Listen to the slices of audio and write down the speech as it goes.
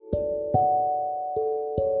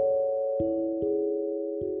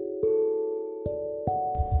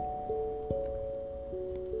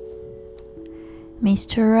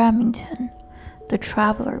Mr. Remington, the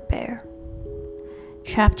Traveler Bear.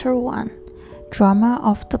 Chapter 1: Drama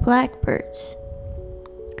of the Blackbirds.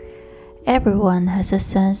 Everyone has a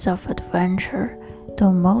sense of adventure,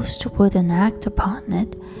 though most wouldn't act upon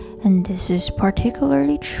it, and this is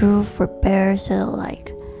particularly true for bears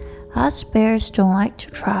alike. Us bears don't like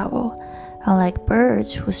to travel. Unlike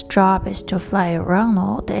birds whose job is to fly around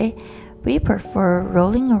all day, we prefer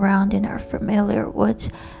rolling around in our familiar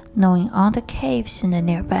woods, knowing all the caves in the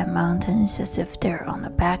nearby mountains as if they're on the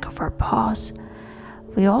back of our paws.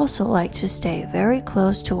 We also like to stay very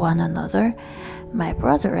close to one another. My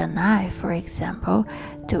brother and I, for example,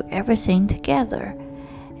 do everything together.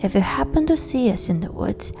 If you happen to see us in the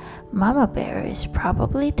woods, Mama Bear is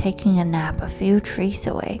probably taking a nap a few trees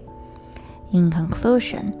away. In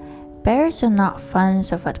conclusion, bears are not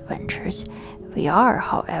fans of adventures. We are,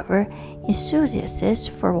 however, enthusiasts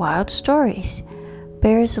for wild stories.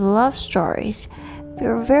 Bears love stories. We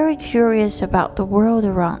are very curious about the world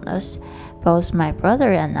around us. Both my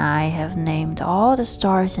brother and I have named all the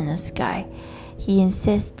stars in the sky. He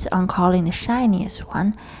insists on calling the shiniest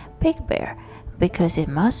one Big Bear, because it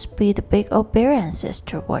must be the big old bear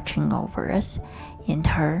ancestor watching over us. In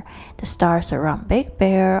turn, the stars around Big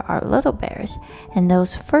Bear are little bears, and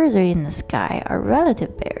those further in the sky are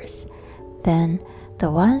relative bears. Then, the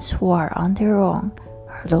ones who are on their own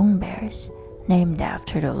are lone bears, named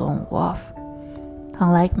after the lone wolf.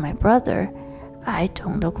 Unlike my brother, I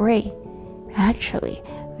don't agree. Actually,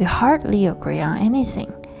 we hardly agree on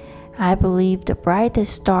anything. I believe the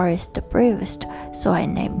brightest star is the bravest, so I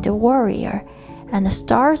named the warrior, and the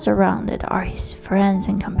stars around it are his friends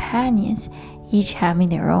and companions, each having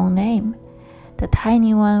their own name. The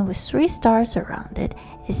tiny one with 3 stars around it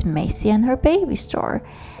is Macy and her baby star,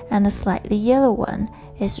 and the slightly yellow one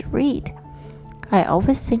is Reed. I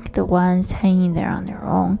always think the ones hanging there on their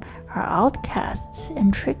own are outcasts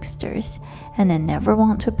and tricksters, and I never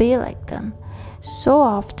want to be like them. So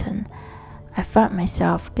often, I find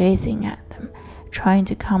myself gazing at them, trying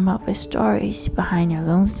to come up with stories behind their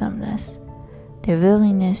lonesomeness. Their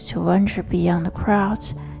willingness to venture beyond the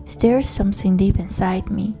crowds stirs something deep inside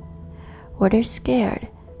me. Were they scared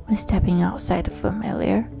when stepping outside the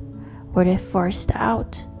familiar? Were they forced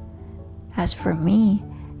out? As for me,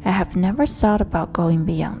 I have never thought about going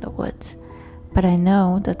beyond the woods, but I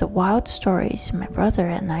know that the wild stories my brother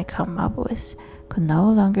and I come up with could no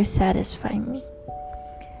longer satisfy me.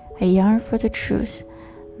 I yearn for the truth,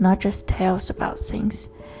 not just tales about things.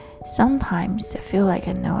 Sometimes I feel like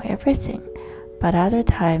I know everything, but other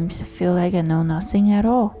times I feel like I know nothing at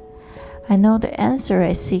all. I know the answer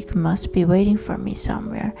I seek must be waiting for me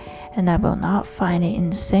somewhere, and I will not find it in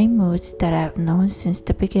the same woods that I have known since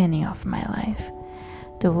the beginning of my life.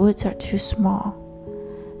 The woods are too small.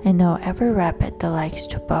 I know every rabbit that likes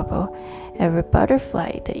to bubble, every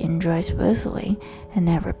butterfly that enjoys whistling, and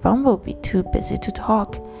every bumblebee too busy to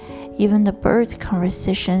talk. Even the birds'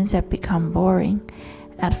 conversations have become boring.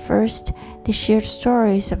 At first, they shared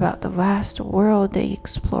stories about the vast world they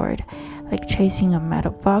explored, like chasing a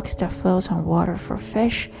metal box that floats on water for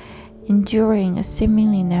fish, enduring a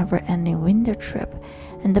seemingly never-ending winter trip,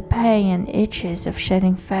 and the pain and itches of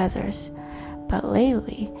shedding feathers. But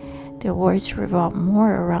lately, their words revolve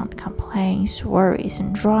more around complaints, worries,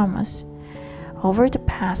 and dramas. Over the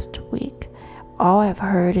past week, all I've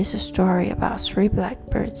heard is a story about 3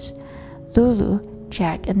 blackbirds, Lulu,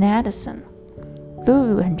 Jack, and Addison.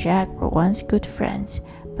 Lulu and Jack were once good friends,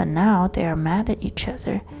 but now they are mad at each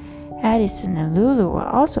other. Addison and Lulu were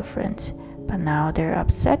also friends, but now they're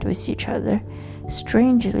upset with each other.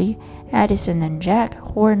 Strangely, Addison and Jack,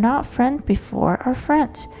 who were not friends before, are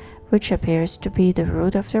friends, which appears to be the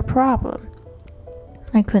root of their problem.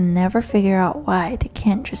 I could never figure out why they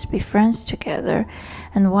can't just be friends together,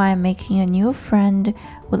 and why making a new friend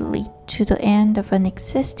would lead to the end of an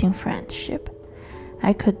existing friendship.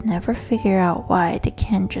 I could never figure out why they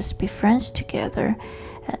can't just be friends together,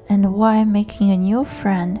 and why making a new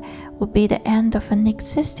friend would be the end of an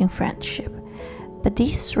existing friendship. But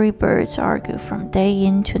these 3 birds argue from day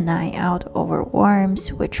in to night out over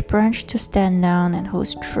worms, which branch to stand on and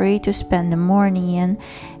whose tree to spend the morning in,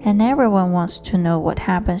 and everyone wants to know what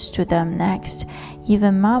happens to them next,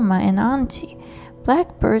 even Mama and Auntie.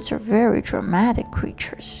 Blackbirds are very dramatic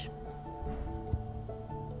creatures.